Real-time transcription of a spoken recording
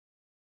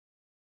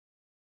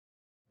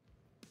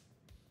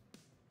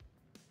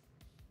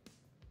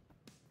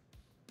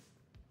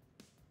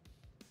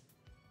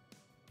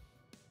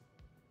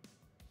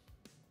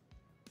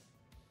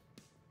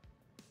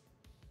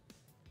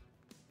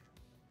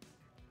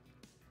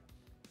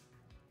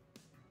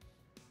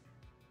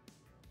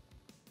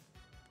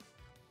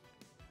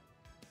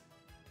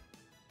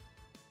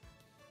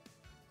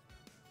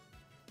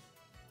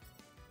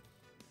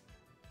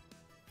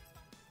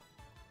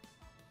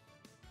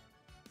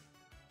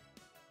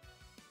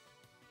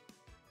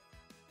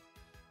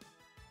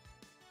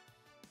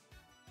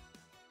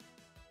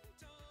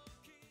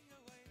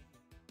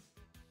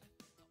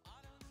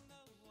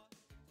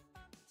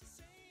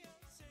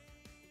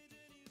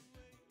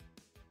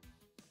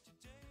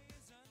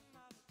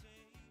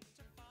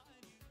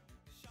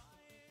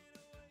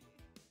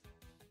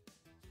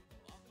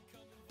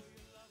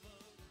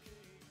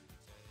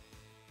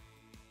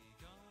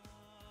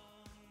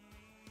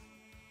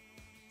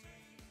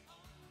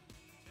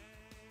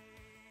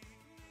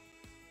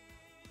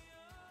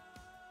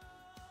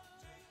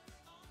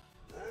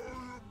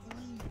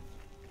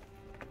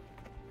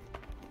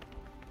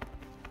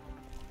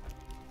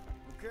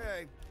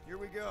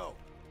we go.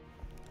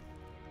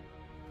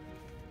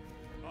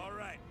 All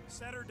right,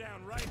 set her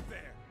down right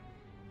there.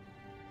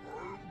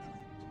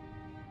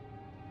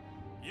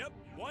 Yep,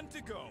 one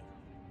to go.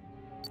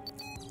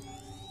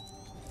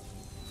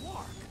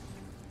 Flark!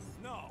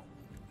 No!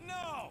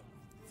 No!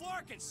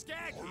 Flark and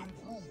Skaggy!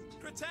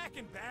 Kratak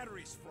and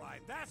batteries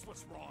fried, that's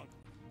what's wrong.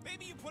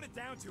 Maybe you put it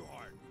down too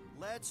hard.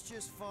 Let's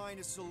just find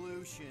a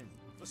solution.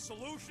 The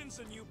solution's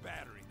a new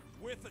battery,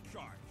 with a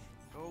charge.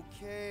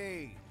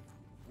 Okay.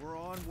 We're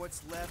on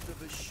what's left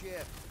of a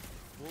ship.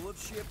 Full of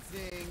ship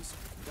things.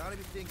 Gotta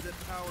be things that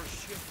power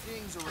ship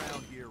things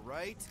around here,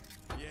 right?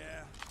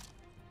 Yeah.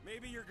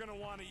 Maybe you're gonna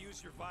want to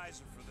use your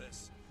visor for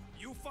this.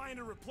 You find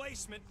a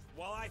replacement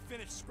while I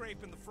finish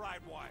scraping the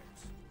fried wires.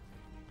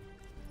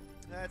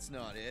 That's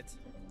not it.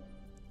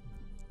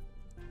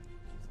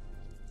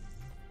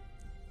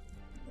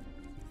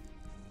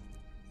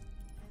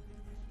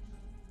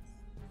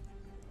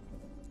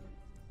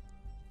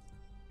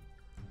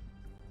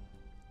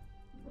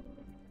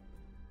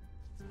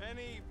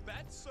 Any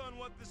bets on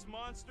what this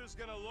monster's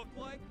gonna look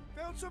like?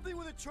 Found something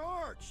with a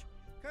charge.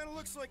 Kinda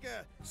looks like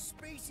a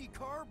spacey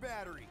car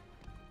battery.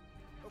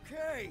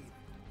 Okay,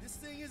 this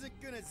thing isn't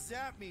gonna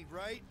zap me,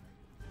 right?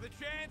 The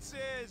chance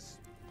is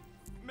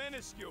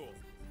minuscule,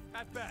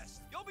 at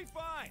best. You'll be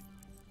fine.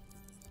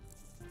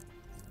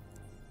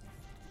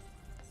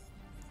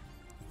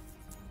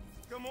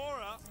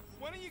 Gamora,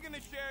 when are you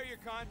gonna share your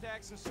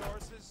contacts and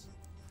sources?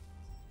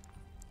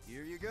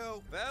 Here you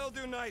go. That'll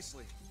do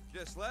nicely.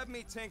 Just let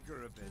me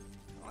tinker a bit.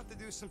 I'll have to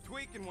do some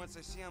tweaking once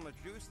I see how much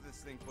juice this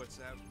thing puts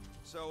out.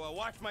 So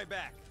watch my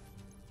back.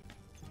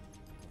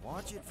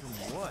 Watch it from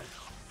what?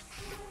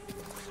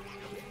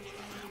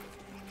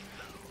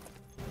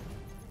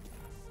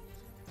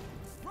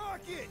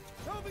 Rocket!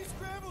 Help me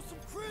scramble some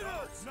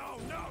critters! No,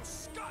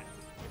 Scud!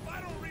 If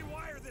I don't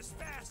rewire this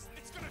fast,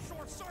 it's gonna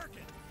short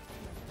circuit.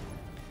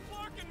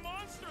 Flarkin'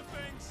 monster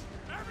things!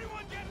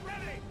 Everyone get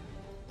ready!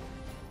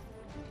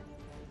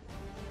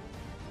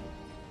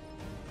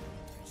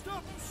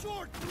 Stop him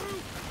short,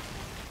 Groot!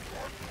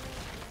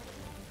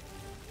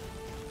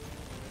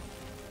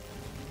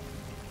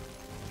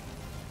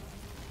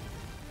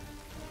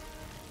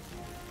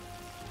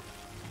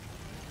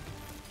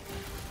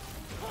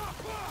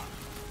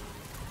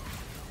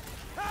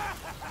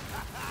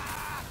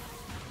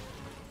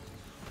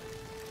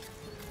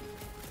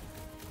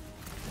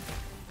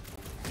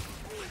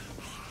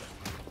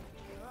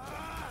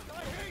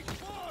 I hate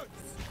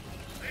bugs!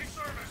 They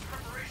serve as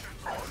preparation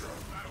for the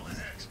battle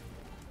ahead.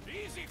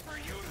 Easy for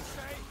you to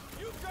say.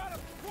 You've got a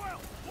quill.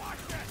 Watch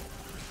it.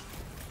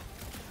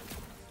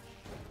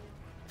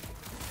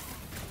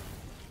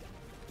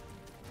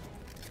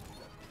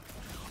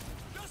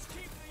 Just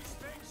keep these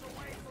things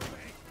away from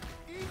me.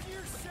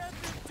 Easier said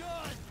than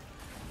done!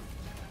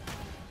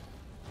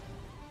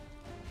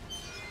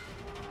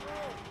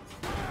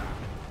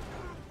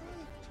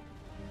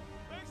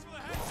 Thanks for the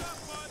heads up,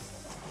 bud.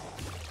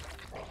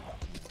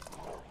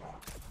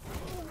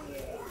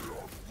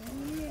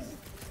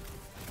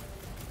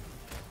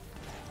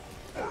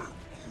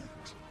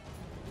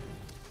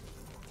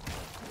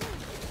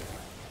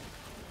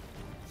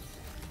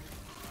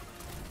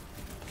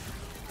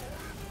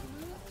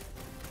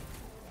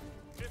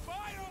 If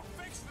I don't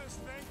fix this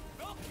thing,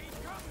 they'll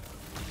keep coming.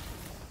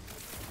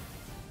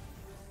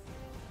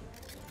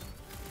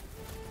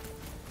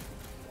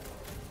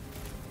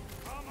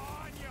 Come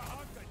on, you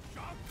hunk of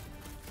junk!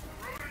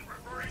 Rodent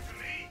referring to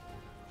me?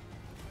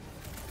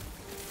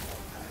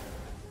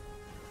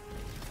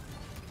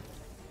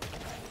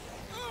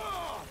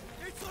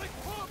 It's like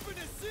pumping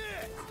a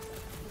zit!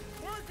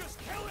 We're just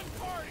killing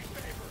party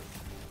favors!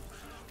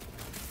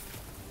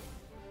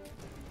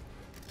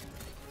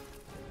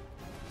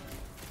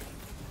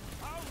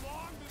 How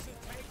long does it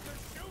take to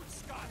shoot,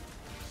 Scott?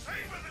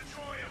 Savor the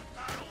joy of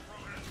battle,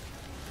 rodent!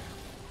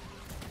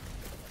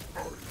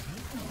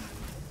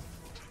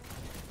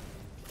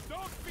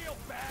 Don't feel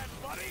bad,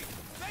 buddy!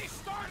 They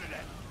started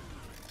it!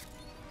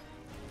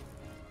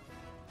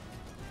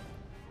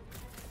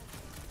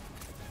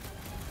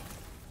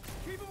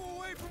 Keep him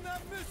away from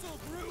that missile,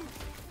 Groot!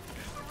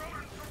 Is the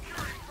rodent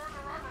procuring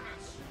further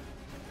armaments?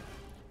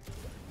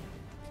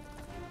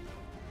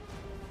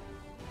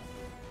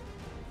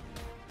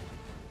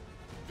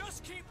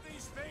 Just keep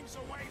these things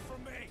away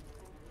from me!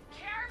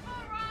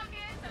 Careful,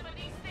 Rocket! Some of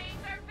these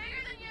things are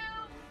bigger than you!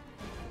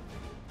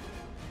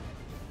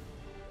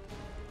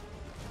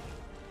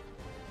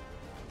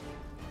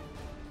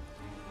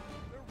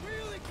 They're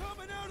really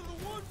coming out of the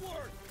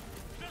woodwork!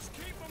 Just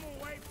keep them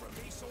away from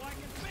me so I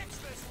can fix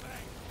this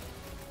thing!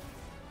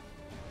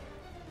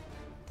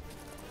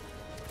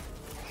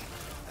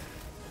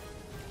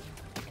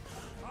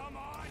 Come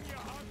on, you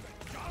hunk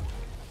of junk!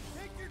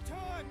 Take your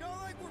time, not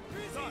like we're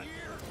busy Done.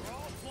 here! We're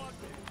all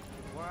plugged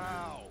in.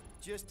 Wow,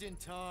 just in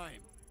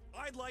time.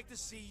 I'd like to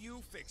see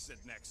you fix it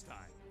next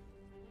time.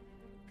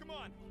 Come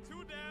on,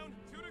 2 down,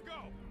 2 to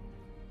go.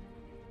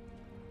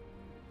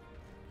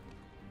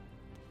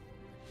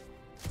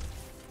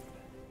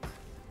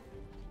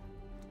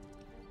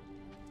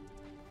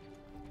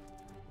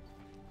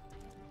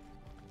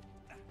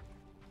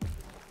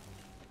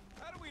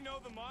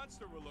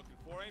 monster we're looking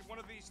for ain't one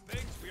of these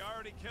things we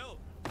already killed.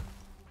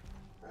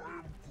 I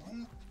am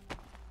Groot.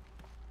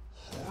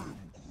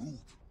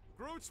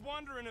 Groot's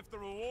wondering if the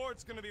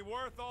reward's gonna be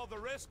worth all the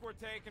risk we're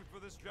taking for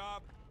this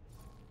job.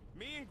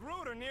 Me and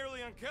Groot are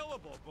nearly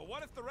unkillable, but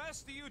what if the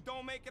rest of you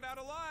don't make it out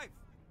alive?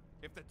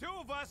 If the two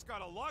of us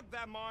gotta lug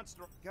that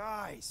monster...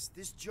 Guys,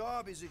 this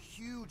job is a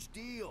huge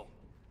deal.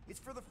 It's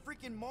for the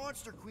freaking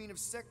Monster Queen of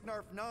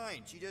Seknarf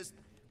 9. She just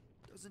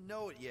doesn't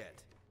know it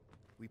yet.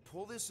 We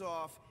pull this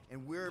off,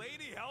 and we're...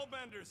 Lady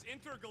Hellbender's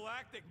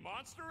intergalactic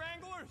monster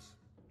anglers?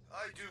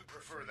 I do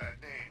prefer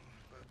that name,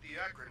 but the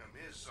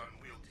acronym is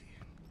unwieldy.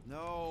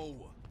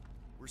 No.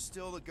 We're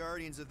still the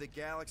Guardians of the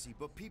Galaxy,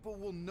 but people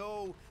will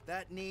know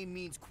that name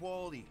means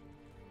quality.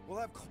 We'll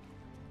have...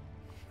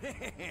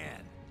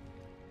 Man!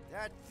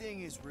 That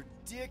thing is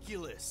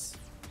ridiculous.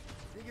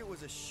 Think it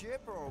was a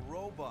ship or a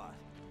robot?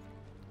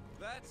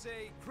 That's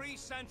a Kree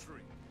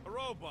Sentry, a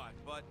robot,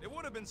 but it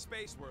would have been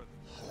space-worthy.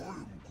 I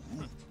am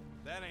Groot.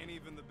 That ain't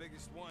even the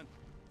biggest one.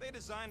 They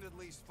designed at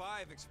least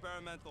 5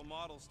 experimental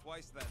models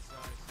twice that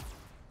size.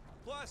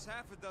 Plus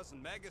half a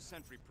dozen Mega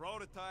Sentry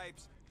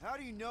prototypes. How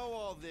do you know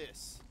all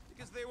this?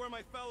 Because they were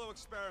my fellow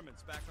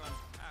experiments back on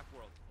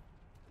Half-World.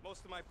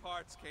 Most of my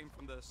parts came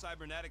from the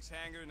cybernetics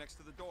hangar next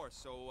to the door,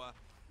 so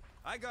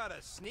I got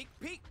a sneak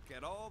peek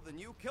at all the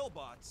new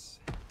killbots.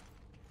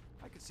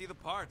 I could see the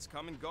parts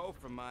come and go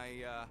from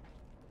my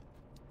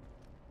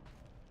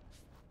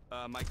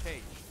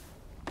cage.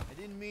 I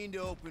didn't mean to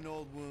open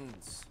old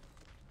wounds.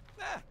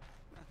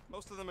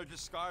 Most of them are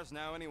just scars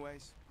now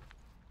anyways.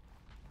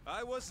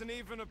 I wasn't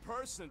even a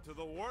person to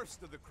the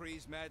worst of the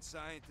Kree's mad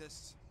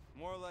scientists.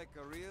 More like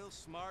a real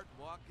smart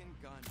walking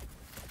gun.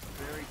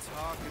 A very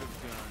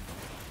talkative gun.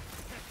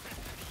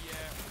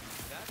 Yeah,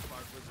 that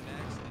part was an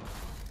accident.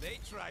 They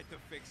tried to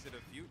fix it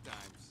a few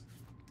times.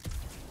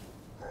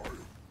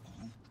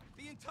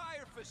 The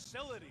entire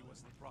facility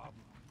was the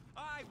problem.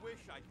 I wish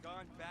I'd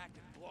gone back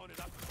and blown it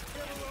up.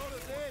 Get a load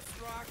of this,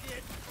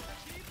 Rocket!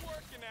 Keep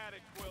working at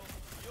it, Quill.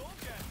 You'll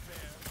get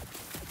there.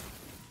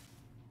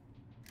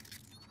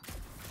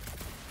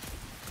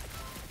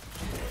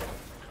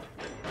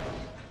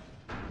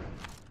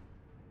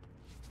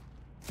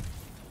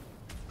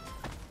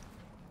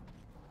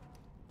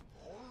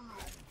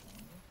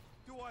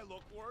 Do I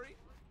look worried?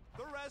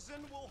 The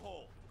resin will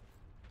hold.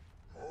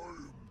 I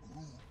am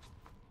Groot.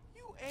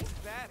 You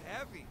ain't that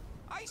heavy.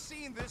 I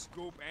seen this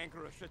goop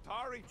anchor a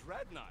Shatari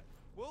dreadnought.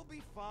 We'll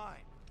be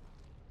fine.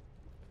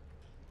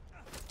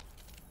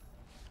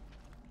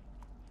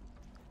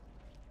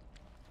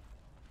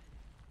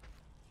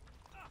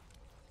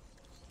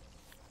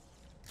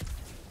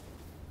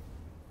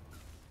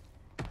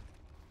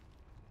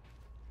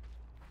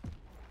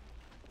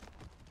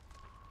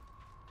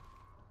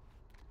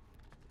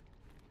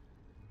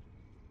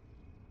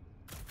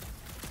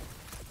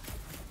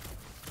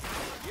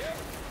 Yep,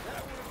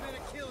 that would have been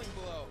a killing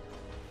blow.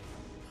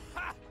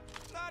 Ha!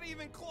 Not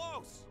even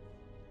close!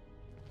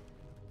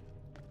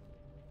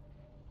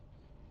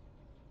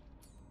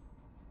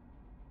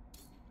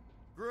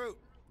 Groot,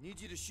 need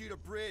you to shoot a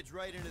bridge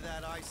right into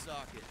that eye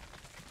socket.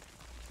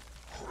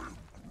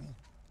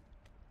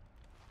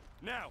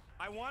 Now,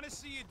 I want to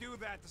see you do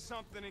that to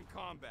something in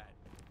combat.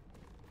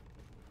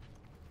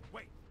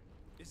 Wait,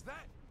 is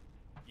that...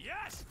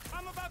 Yes!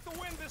 I'm about to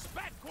win this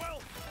bet,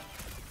 Quill!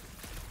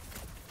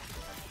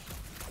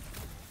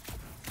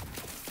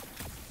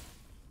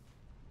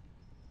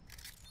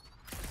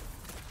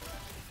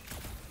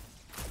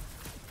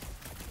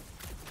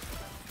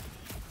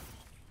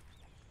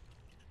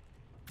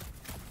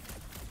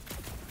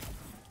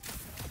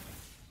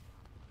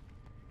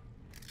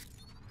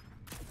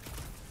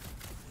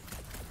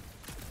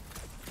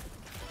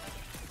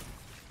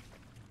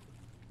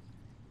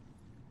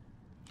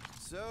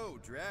 So,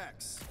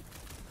 Drax,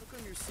 how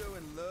come you're so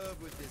in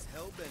love with this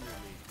Hellbender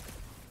lady?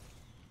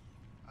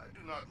 I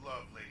do not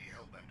love Lady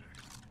Hellbender.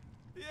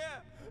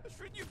 Yeah,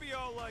 shouldn't you be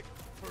all like,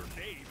 her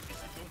name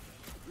isn't...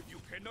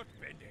 You cannot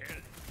bend hell.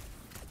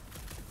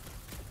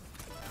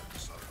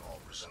 Does not at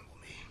all resemble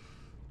me.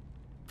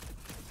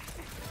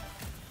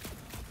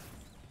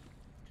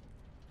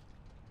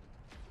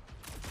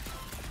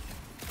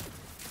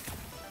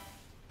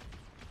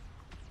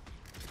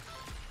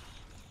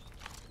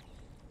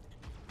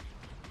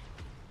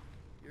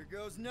 Here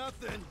goes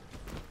nothing.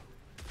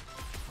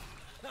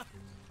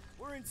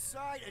 We're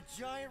inside a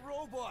giant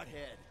robot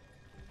head.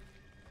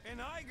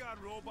 And I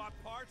got robot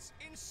parts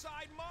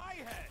inside my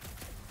head.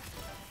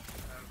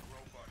 You have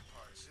robot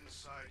parts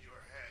inside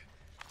your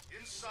head.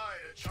 Inside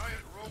a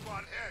giant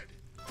robot head.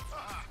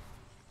 Haha.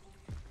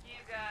 You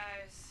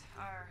guys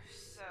are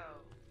so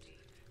deep.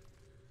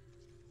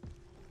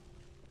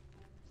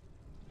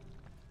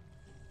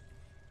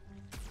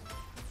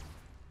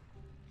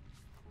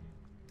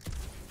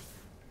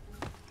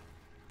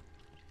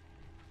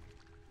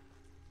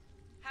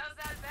 How's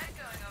that bet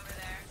going over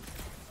there?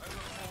 I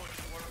look forward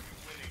to one of you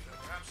winning, and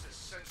perhaps this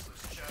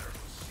senseless chatter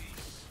will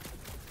cease.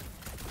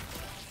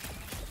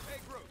 Hey,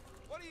 Groot,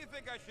 what do you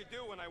think I should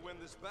do when I win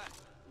this bet?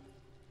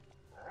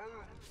 I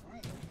am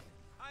Groot.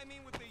 I I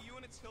mean with the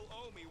units he'll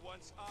owe me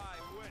once I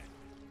win.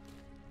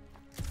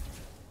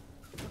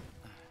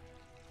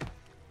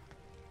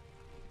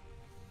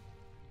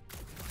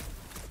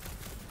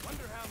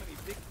 Wonder how many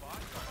big bot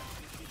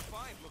cars you can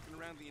find looking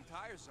around the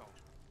entire zone.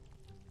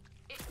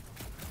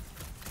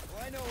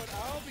 Well, I know what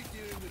I'll be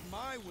doing with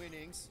my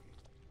winnings.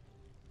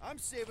 I'm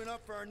saving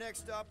up for our next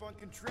stop on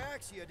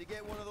Contraxia to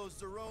get one of those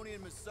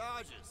Zeronian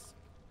massages.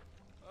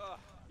 Ugh,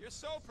 you're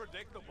so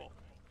predictable.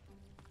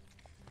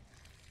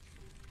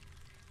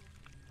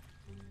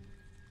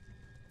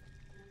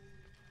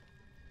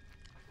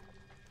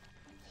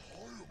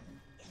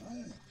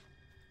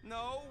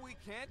 No, we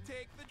can't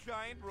take the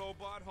giant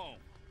robot home.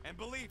 And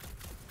believe me,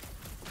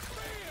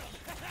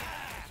 bam!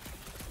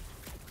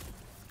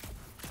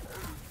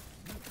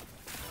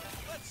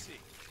 Let's see.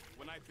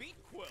 When I beat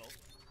Quill,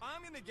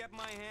 I'm gonna get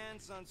my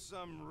hands on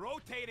some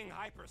rotating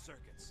hyper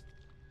circuits.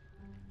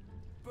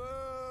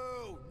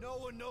 Boo! No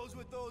one knows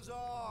what those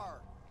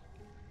are!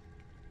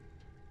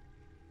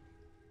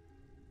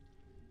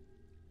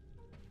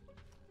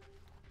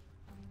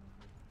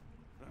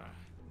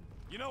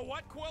 You know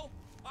what, Quill?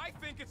 I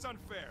think it's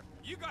unfair.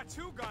 You got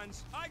 2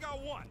 guns, I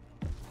got 1.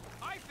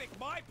 I think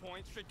my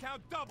points should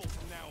count double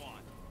from now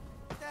on.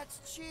 That's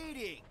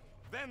cheating!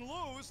 Then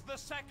lose the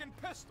second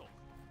pistol.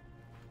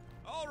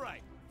 All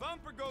right,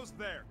 Thumper goes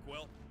there,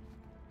 Quill.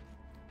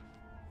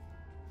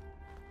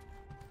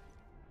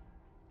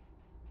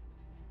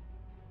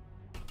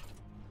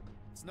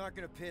 It's not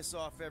gonna piss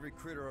off every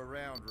critter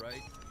around,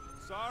 right?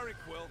 Sorry,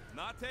 Quill.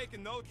 Not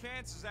taking no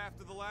chances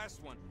after the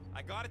last one.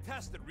 I gotta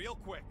test it real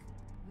quick.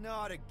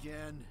 Not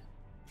again.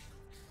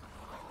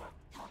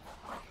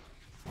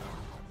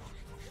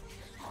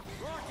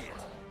 Rocket!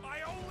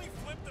 I only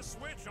flipped the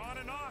switch on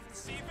and off to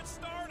see if it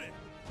started.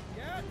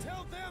 Yeah,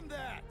 tell them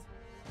that!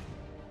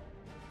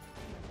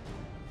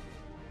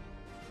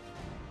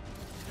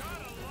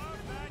 Gotta love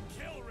that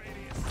kill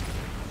radius.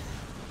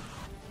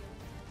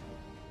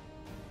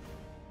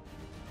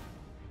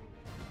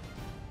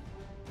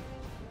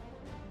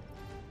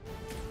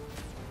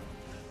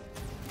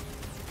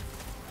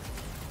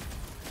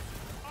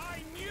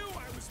 I knew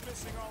I was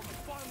missing all the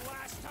fun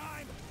last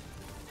time.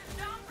 Just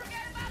don't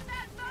forget about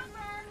that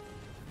thumper!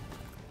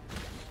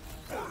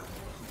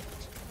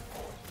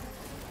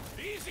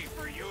 Easy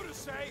for you to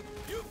say.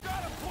 You've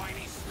got a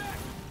pointy stick.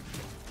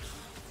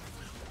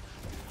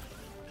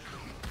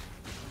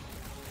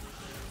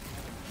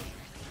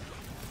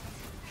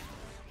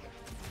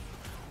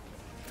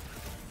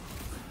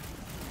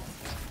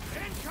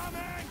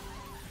 Incoming!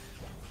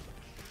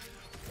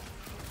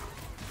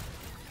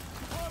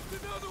 Popped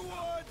another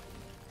one!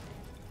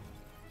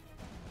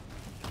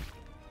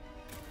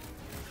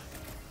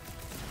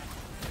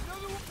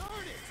 Another one!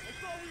 Darn it! I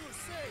thought we were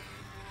safe!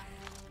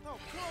 Oh,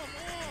 come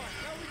on!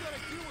 Now we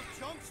gotta deal with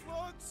chunk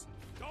slugs?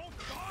 Don't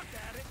gawk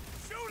at it.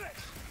 Shoot it!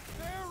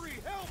 Very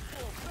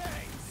helpful,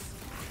 thanks!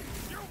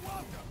 You're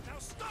welcome. Now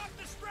stop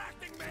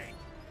distracting me.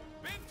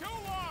 Been too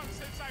long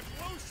since I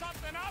blew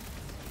something up.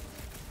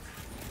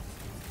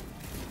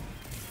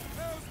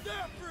 How's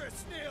that for a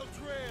snail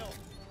trail?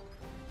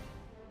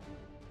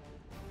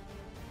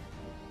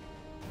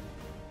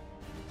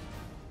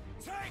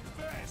 Take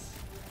this!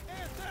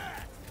 And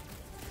that!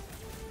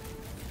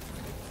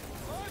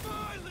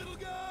 Bye-bye, little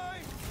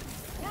guy!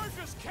 We're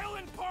just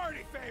killing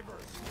party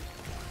favors.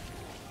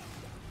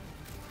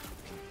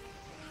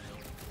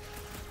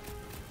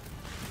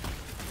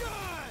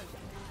 Done!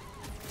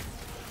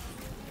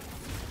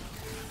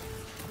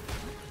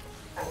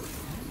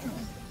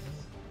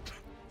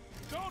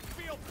 Don't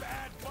feel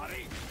bad,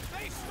 buddy.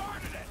 They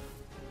started it.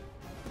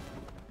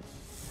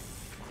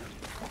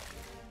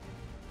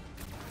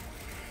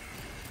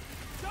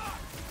 Duck!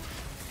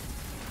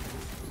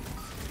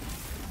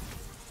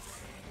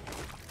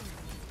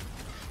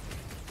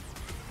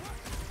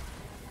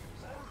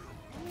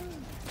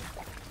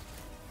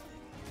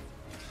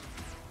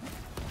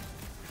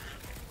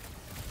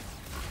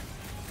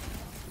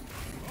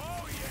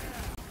 Oh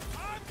yeah!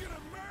 I'm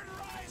gonna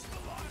murderize the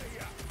lot of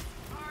ya!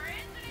 Our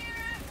engineer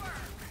at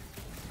work!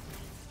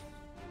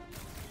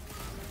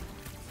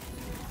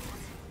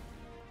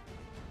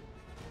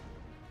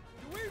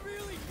 Do we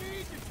really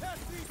need to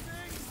test these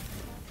things?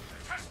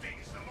 Testing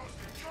is the most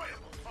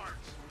enjoyable part.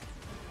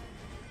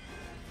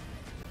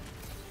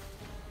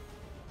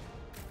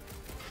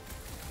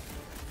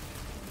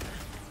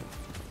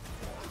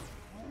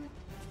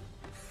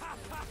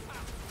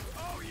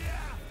 Oh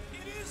yeah!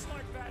 It is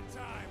like that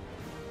time!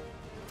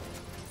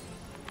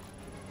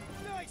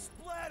 Nice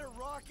splatter,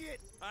 Rocket!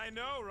 I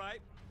know,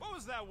 right? What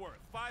was that worth?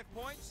 5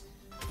 points?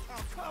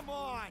 Oh, come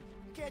on!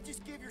 You can't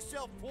just give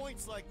yourself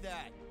points like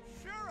that!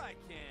 Sure I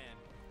can.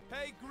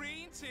 Hey,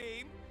 green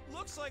team.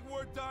 Looks like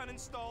we're done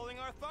installing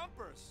our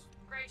thumpers.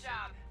 Great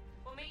job.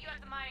 We'll meet you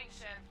at the mining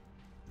shift.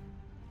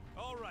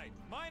 All right,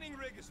 mining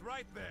rig is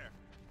right there.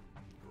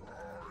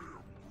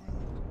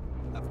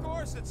 Of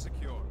course it's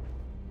secure.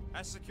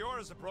 As secure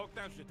as a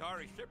broke-down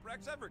Shatari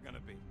shipwreck's ever gonna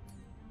be.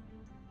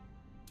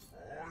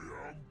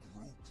 I am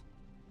Groot.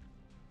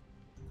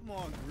 Come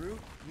on, Groot.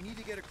 We need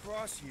to get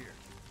across here.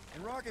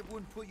 And Rocket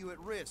wouldn't put you at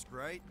risk,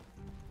 right?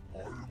 I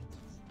am Groot.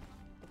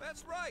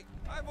 That's right.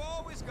 I've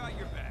always got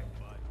your back,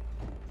 bud.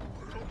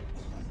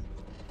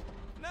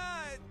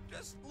 Nah, it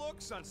just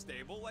looks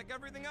unstable like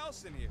everything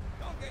else in here.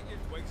 Don't get your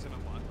twigs in a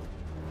bundle.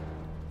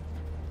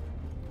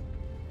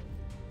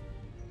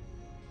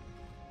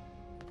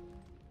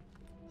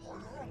 I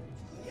am Groot.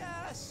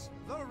 Yes,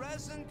 the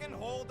resin can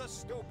hold a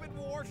stupid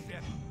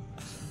warship.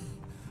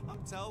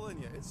 I'm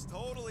telling you, it's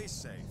totally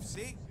safe.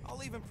 See?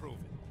 I'll even prove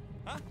it.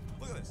 Huh?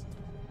 Look at this.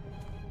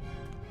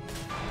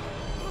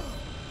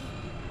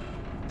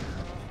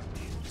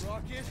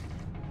 Rocket?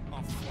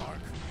 Oh, fuck.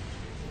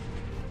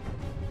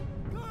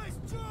 Guys,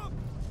 jump!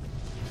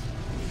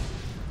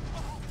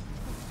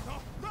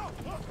 No!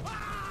 No!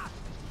 Ah!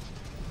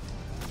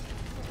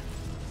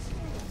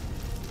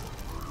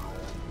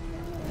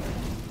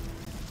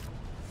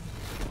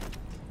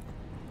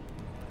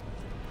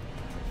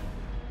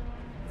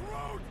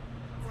 Groot!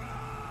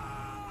 Groot!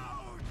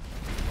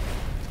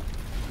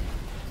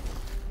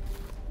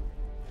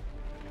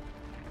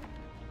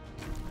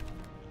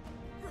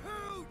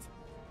 Groot!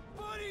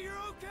 Buddy, you're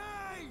okay!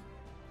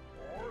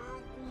 I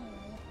am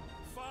Groot.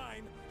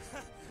 Fine.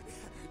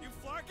 You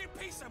flarking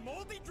piece of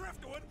moldy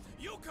driftwood!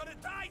 You could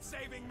have died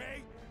saving me! I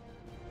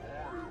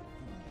am Groot.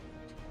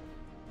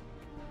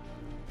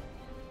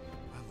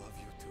 I love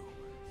you too,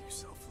 you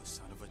selfless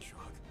son of a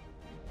jug.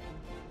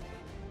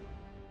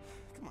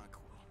 Come on,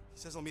 cool. He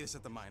says he'll meet us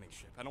at the mining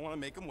ship. I don't want to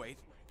make him wait.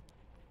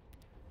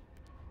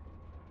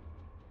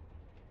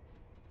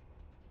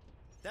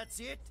 That's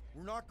it?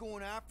 We're not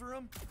going after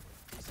him?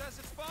 He says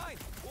it's fine.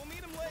 We'll meet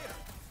him later.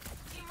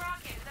 Team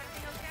Rocket, is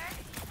everything okay?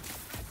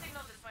 The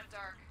signal just went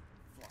dark.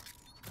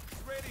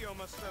 His radio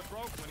must have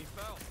broke when he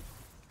fell.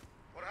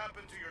 What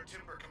happened to your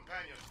timber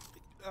companion?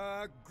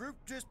 Groot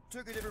just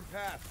took a different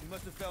path. He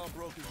must have fell and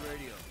broke his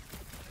radio.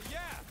 Yeah,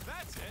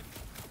 that's it.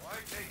 Why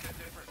take a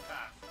different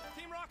path?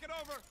 Team Rocket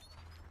over.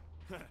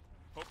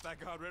 Hope that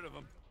got rid of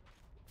him.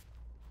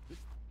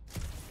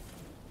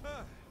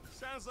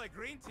 Sounds like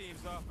Green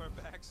Team's off our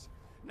backs.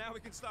 Now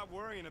we can stop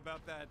worrying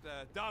about that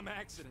dumb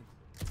accident.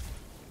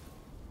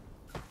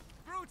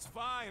 Groot's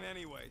fine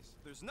anyways.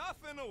 There's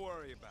nothing to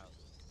worry about.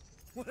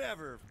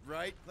 Whatever,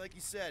 right? Like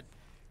you said,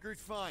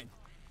 Groot's fine.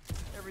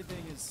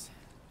 Everything is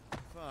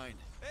fine.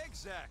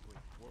 Exactly.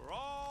 We're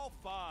all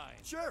fine.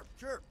 Sure,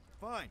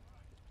 fine.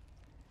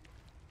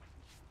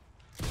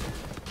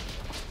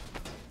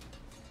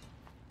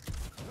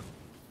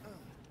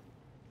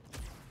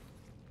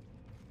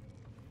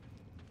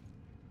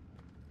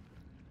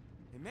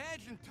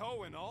 Imagine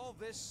towing all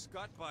this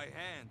scut by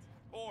hand.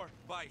 Or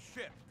by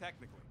ship,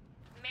 technically.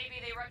 Maybe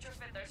they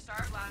retrofit their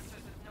Star Blasters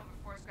with Nova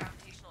Force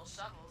gravitational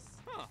shovels.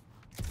 Huh.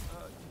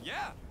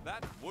 Yeah,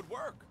 that would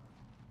work.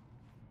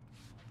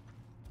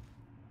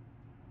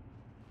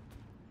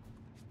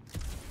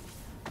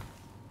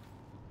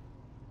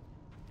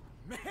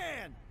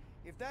 Man,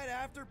 if that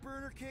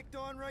afterburner kicked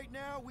on right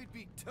now, we'd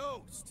be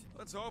toast.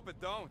 Let's hope it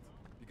don't.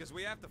 Because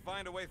we have to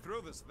find a way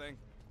through this thing.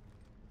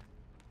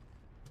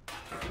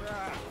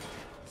 Crap.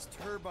 This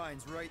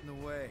turbine's right in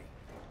the way.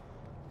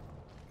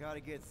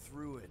 Gotta get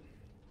through it.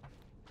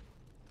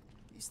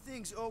 These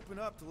things open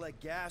up to let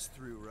gas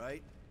through,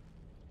 right?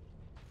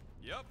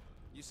 Yep.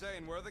 You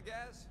saying we're the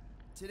gas?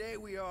 Today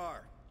we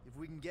are, if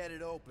we can get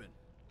it open.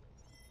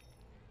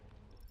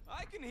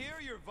 I can hear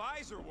your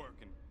visor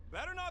working.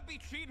 Better not be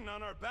cheating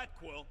on our bet,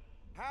 Quill.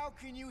 How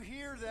can you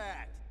hear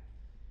that?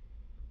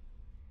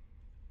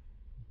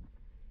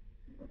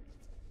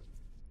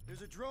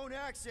 There's a drone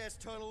access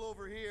tunnel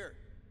over here.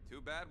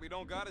 Too bad we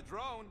don't got a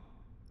drone.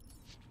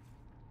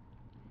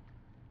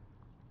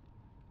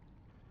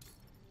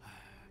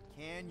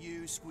 Can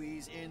you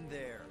squeeze in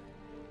there?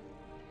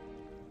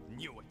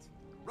 Knew it.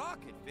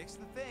 Rocket, fix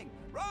the thing.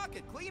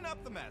 Rocket, clean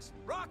up the mess.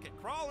 Rocket,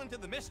 crawl into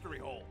the mystery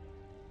hole.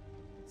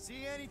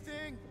 See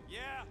anything?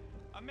 Yeah,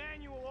 a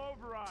manual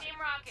override. Team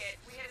Rocket,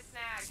 we hit a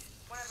snag.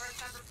 One of our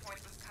sensor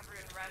points was covered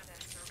in resin,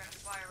 so we're gonna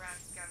fly around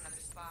and scout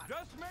another spot.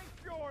 Just make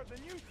sure the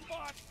new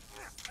spot's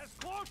as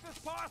close as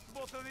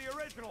possible to the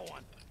original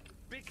one.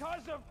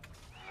 Because of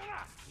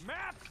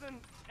maps and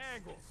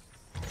angles.